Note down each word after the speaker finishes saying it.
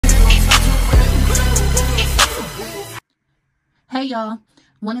Hey y'all,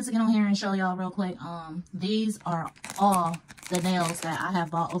 wanted to get on here and show y'all real quick. These are all the nails that I have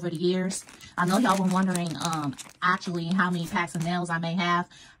bought over the years. I know y'all were wondering actually how many packs of nails I may have.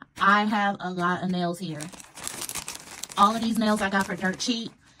 I have a lot of nails here. All of these nails I got for dirt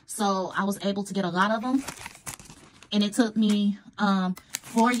cheap, so I was able to get a lot of them. And it took me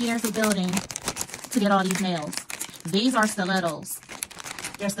 4 years of building to get all these nails. These are stilettos.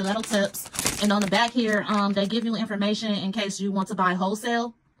 They're stiletto tips. And on the back here, they give you information in case you want to buy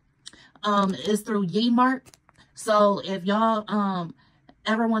wholesale. It's through YeeMart. So if y'all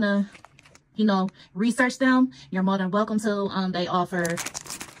ever want to, research them, you're more than welcome to. They offer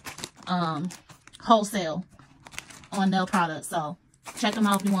wholesale on nail products. So check them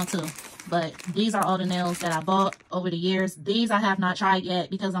out if you want to. But these are all the nails that I bought over the years. These I have not tried yet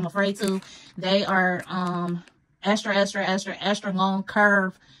because I'm afraid to. They are extra long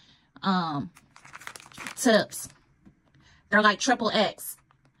curve tips. They're like XXX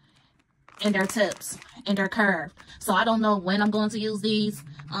in their tips and their curve. So I don't know when I'm going to use these.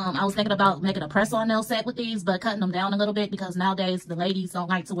 I was thinking about making a press-on nail set with these, but cutting them down a little bit because nowadays the ladies don't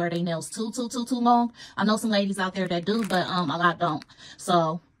like to wear their nails too long. I know some ladies out there that do, but a lot don't.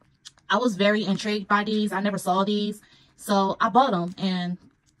 So I was very intrigued by these. I never saw these, so I bought them, and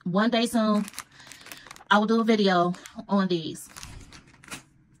one day soon I will do a video on these.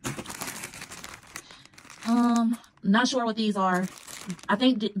 Not sure what these are. I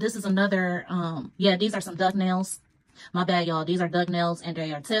think this is another, yeah, these are some duck nails. My bad, y'all. These are duck nails, and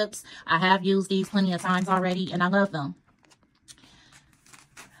they are tips. I have used these plenty of times already, and I love them.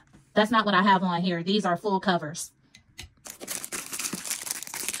 That's not what I have on here. These are full covers.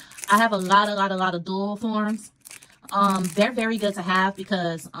 I have a lot of dual forms. They're very good to have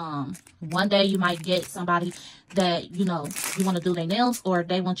because one day you might get somebody that, you want to do their nails, or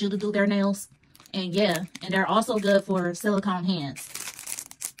they want you to do their nails. And yeah, and they're also good for silicone hands.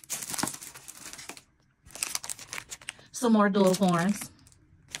 Some more dual forms.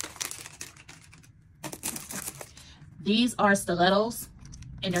 These are stilettos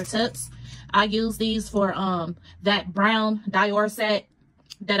and their tips. I use these for that brown Dior set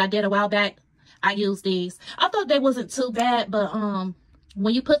that I did a while back. I use these. I thought they wasn't too bad, but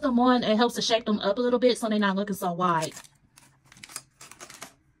when you put them on, it helps to shake them up a little bit so they're not looking so wide.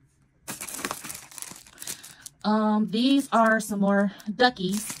 These are some more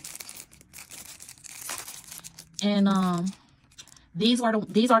duckies, and these are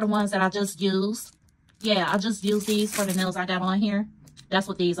the ones that I just used. Yeah, I just used these for the nails I got on here. That's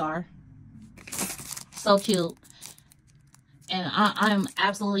what these are. So cute. And I'm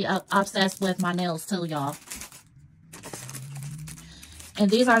absolutely obsessed with my nails too, y'all.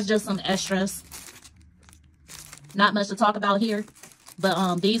 And these are just some extras. Not much to talk about here,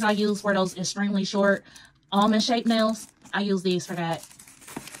 but these I use for those extremely short almond shaped nails. I use these for that.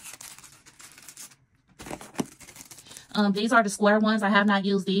 These are the square ones. I have not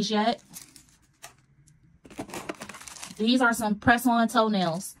used these yet. These are some press-on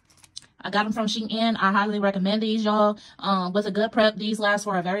toenails. I got them from Shein. I highly recommend these, y'all. With a good prep, these last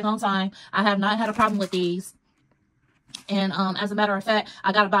for a very long time. I have not had a problem with these. And as a matter of fact,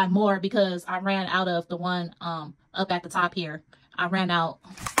 I got to buy more because I ran out of the one up at the top here. I ran out.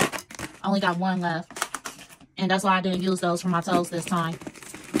 I only got one left. And that's why I didn't use those for my toes this time.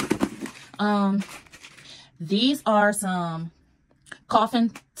 These are some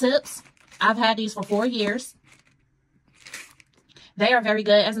coffin tips. I've had these for 4 years. They are very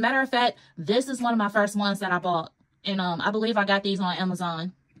good. As a matter of fact, this is one of my first ones that I bought. And I believe I got these on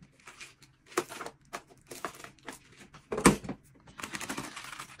Amazon.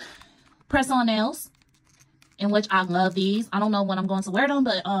 Press-on nails, in which I love these. I don't know when I'm going to wear them,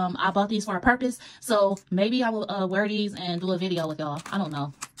 but I bought these for a purpose. So maybe I will wear these and do a video with y'all. I don't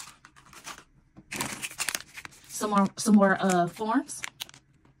know. Some more forms.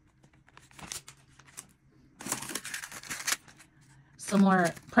 Some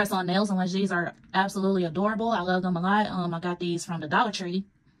more press-on nails, in which these are absolutely adorable. I love them a lot. I got these from the Dollar Tree.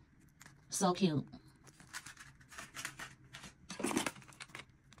 So cute.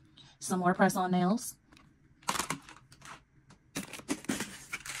 Some more press-on nails.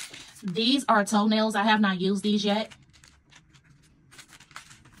 These are toenails. I have not used these yet.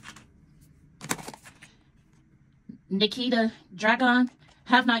 Nikita Dragon.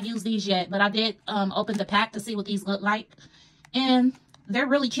 Have not used these yet, but I did open the pack to see what these look like. And they're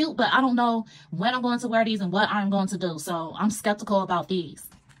really cute, but I don't know when I'm going to wear these and what I'm going to do. So I'm skeptical about these.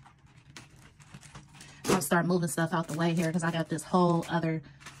 I'll start moving stuff out the way here because I got this whole other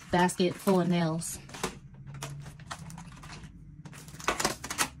basket full of nails.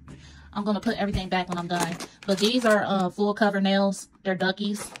 I'm going to put everything back when I'm done. But these are full cover nails. They're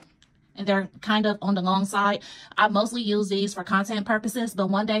duckies. And they're kind of on the long side. I mostly use these for content purposes. But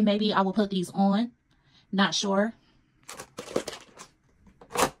one day maybe I will put these on. Not sure.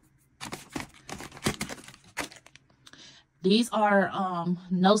 These are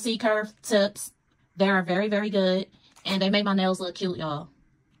no C-curve tips. They are very, very good. And they make my nails look cute, y'all.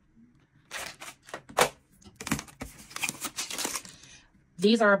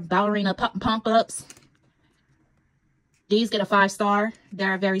 These are ballerina pump-ups. These get a 5-star.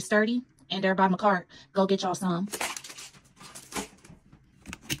 They're very sturdy. And they're by McCart. Go get y'all some.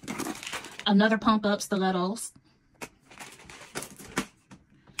 Another pump-up stilettos.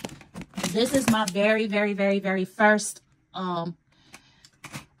 This is my very, very, very, very first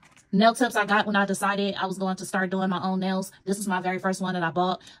nail tips I got when I decided I was going to start doing my own nails. This is my very first one that I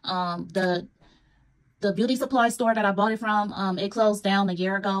bought. The beauty supply store that I bought it from, it closed down a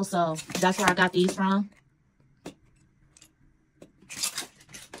year ago, so that's where I got these from.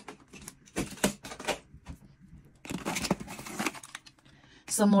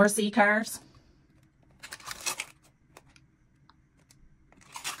 Some more C-curves.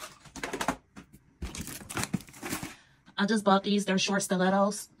 I just bought these. They're short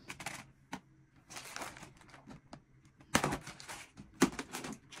stilettos.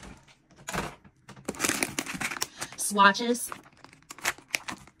 Swatches.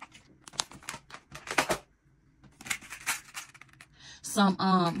 Some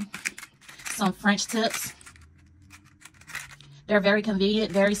French tips. They're very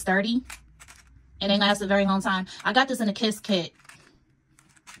convenient, very sturdy, and they last a very long time. I got this in a Kiss kit.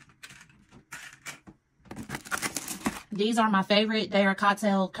 These are my favorite. They are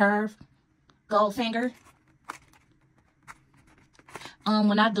Cocktail Curve Goldfinger.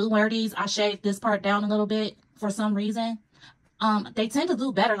 When I do wear these, I shave this part down a little bit for some reason. They tend to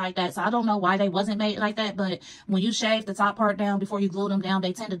do better like that, so I don't know why they wasn't made like that, but when you shave the top part down before you glue them down,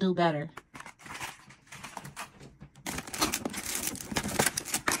 they tend to do better.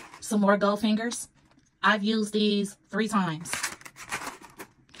 Some more Goldfingers. I've used these 3 times.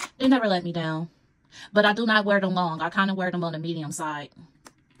 They never let me down. But I do not wear them long. I kind of wear them on the medium side.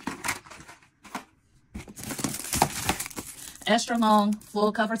 Extra long,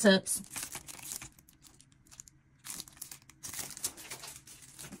 full cover tips.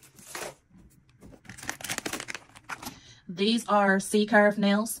 These are C-curve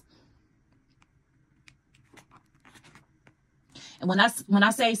nails. And when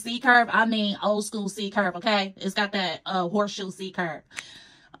I say C-curve, I mean old school C-curve, okay? It's got that horseshoe C-curve.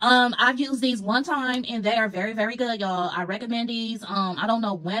 I've used these one time and they are very, very good, y'all. I recommend these. I don't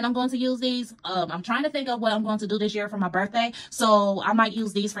know when I'm going to use these. I'm trying to think of what I'm going to do this year for my birthday. So I might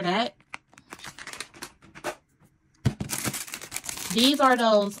use these for that. These are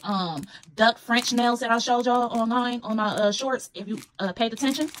those duck French nails that I showed y'all online on my shorts, if you paid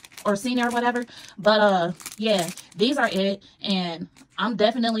attention or seen it or whatever. But yeah, these are it. And I'm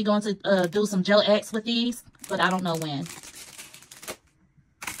definitely going to do some Gel X with these, but I don't know when.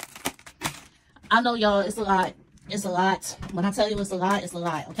 I know, y'all, it's a lot. It's a lot. When I tell you it's a lot,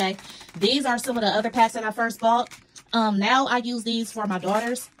 okay? These are some of the other packs that I first bought. Now I use these for my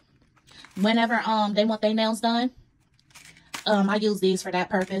daughters. Whenever they want their nails done, I use these for that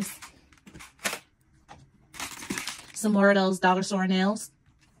purpose. Some more of those dollar store nails.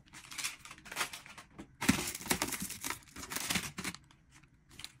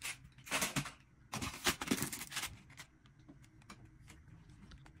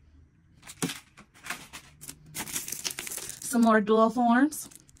 Some more dual forms.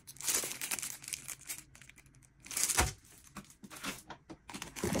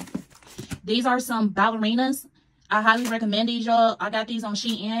 These are some ballerinas. I highly recommend these, y'all. I got these on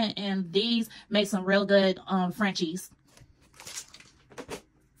Shein, and these make some real good Frenchies.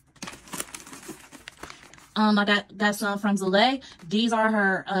 I got some from Zale. These are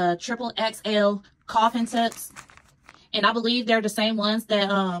her triple XL coffin tips. And I believe they're the same ones that,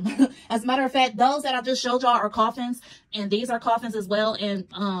 as a matter of fact, those that I just showed y'all are coffins. And these are coffins as well.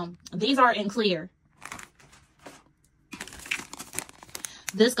 And these are in clear.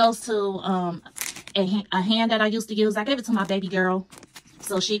 This goes to a hand that I used to use. I gave it to my baby girl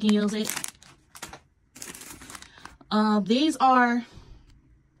so she can use it. These are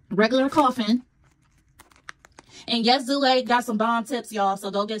regular coffin. And yes, Zule got some bomb tips, y'all. So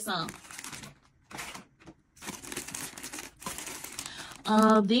go get some.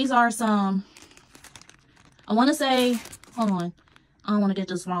 These are some, I want to say, hold on, I don't want to get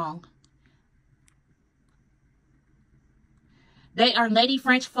this wrong. They are Lady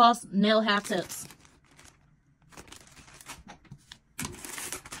French False Nail Half Tips.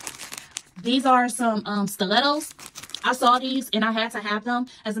 These are some stilettos. I saw these and I had to have them.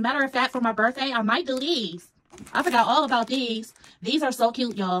 As a matter of fact, for my birthday, I might do these. I forgot all about these. These are so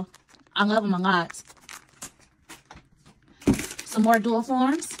cute, y'all. I love them a lot. Some more dual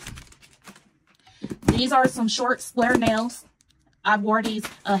forms. These are some short square nails. I wore these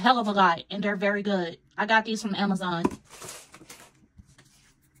a hell of a lot, and they're very good. I got these from Amazon.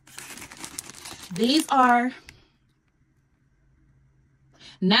 These are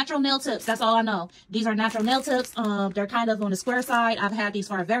natural nail tips. That's all I know. These are natural nail tips. They're kind of on the square side. I've had these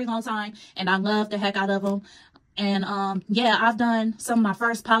for a very long time, and I love the heck out of them. And yeah, I've done some of my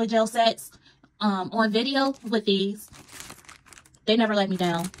first polygel sets on video with these. They never let me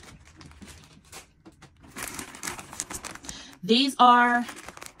down. These are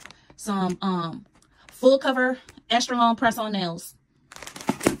some full cover extra long press on nails.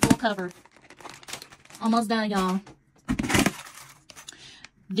 Full cover. Almost done, y'all.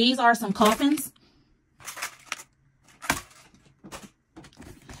 These are some coffins.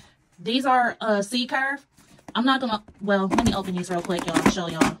 These are C curve. I'm not gonna, well, let me open these real quick, y'all, show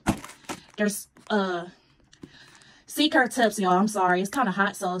y'all. There's C curve tips, y'all. I'm sorry, it's kind of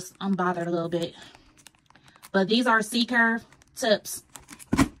hot, so I'm bothered a little bit. But these are C curve tips.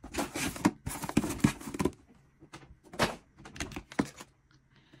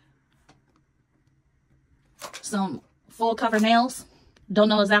 Some full cover nails. Don't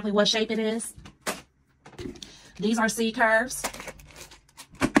know exactly what shape it is. These are C curves.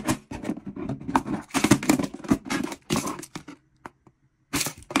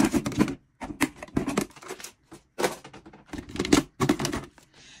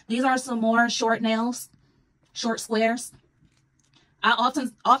 These are some more short nails, short squares. I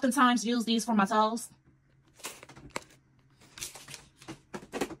oftentimes use these for my toes.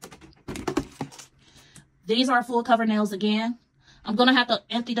 These are full cover nails again. I'm going to have to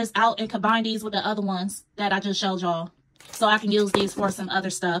empty this out and combine these with the other ones that I just showed y'all, so I can use these for some other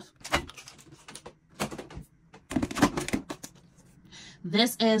stuff.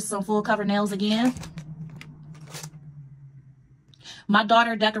 This is some full cover nails again. My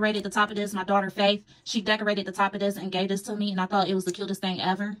daughter decorated the top of this. My daughter, Faith, she decorated the top of this and gave this to me, and I thought it was the cutest thing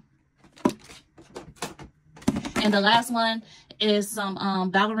ever. And the last one is some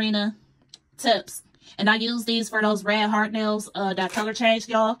ballerina tips. And I use these for those red heart nails that color changed,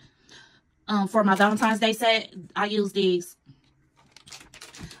 y'all. For my Valentine's Day set, I use these.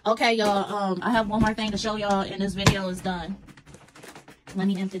 Okay, y'all, I have one more thing to show y'all, and this video is done. Let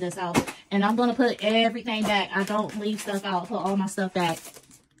me empty this out. And I'm going to put everything back. I don't leave stuff out. Put all my stuff back.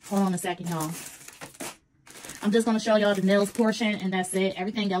 Hold on a second, y'all. I'm just going to show y'all the nails portion, and that's it.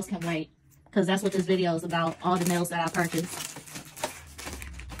 Everything else can wait, because that's what this video is about. All the nails that I purchased.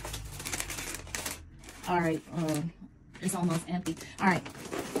 All right. It's almost empty. All right.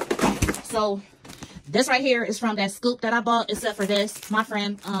 So this right here is from that scoop that I bought, except for this. My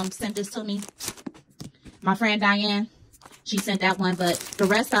friend sent this to me. My friend Diane. She sent that one, but the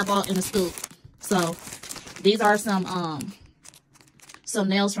rest I bought in a scoop. So these are some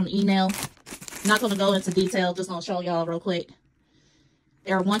nails from E-Nail. Not going to go into detail, just going to show y'all real quick.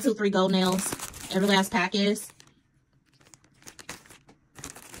 There are 1, 2, 3 gold nails. Every last pack is.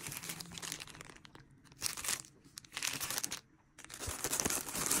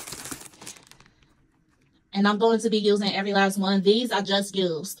 And I'm going to be using every last one. These I just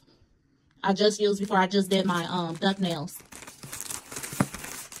used. I just used before I just did my duck nails.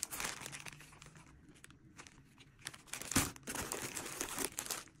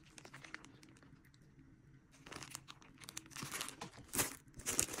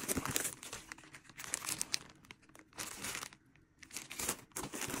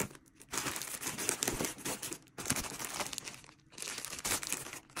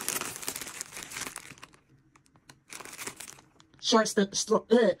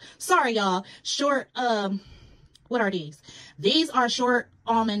 Sorry, y'all. Short, what are these? These are short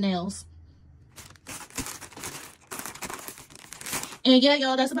almond nails. And yeah,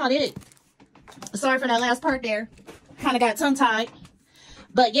 y'all, that's about it. Sorry for that last part there. Kind of got tongue-tied.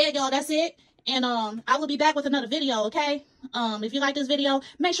 But yeah, y'all, that's it. And I will be back with another video, okay? If you like this video,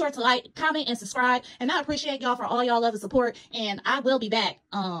 make sure to like, comment, and subscribe. And I appreciate y'all for all y'all love and support. And I will be back.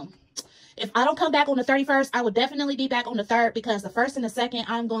 If I don't come back on the 31st, I will definitely be back on the 3rd, because the 1st and the 2nd,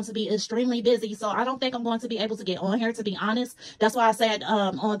 I'm going to be extremely busy. So I don't think I'm going to be able to get on here, to be honest. That's why I said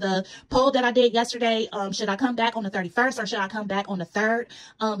on the poll that I did yesterday, should I come back on the 31st or should I come back on the 3rd?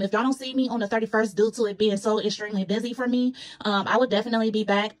 If y'all don't see me on the 31st due to it being so extremely busy for me, I would definitely be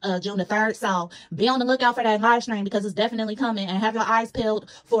back June the 3rd. So be on the lookout for that live stream, because it's definitely coming. And have your eyes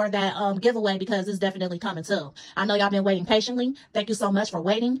peeled for that giveaway, because it's definitely coming too. I know y'all been waiting patiently. Thank you so much for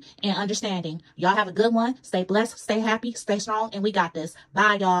waiting, and understand understanding. Y'all have a good one. Stay blessed, stay happy, stay strong, and we got this.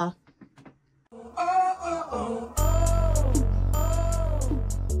 Bye, y'all.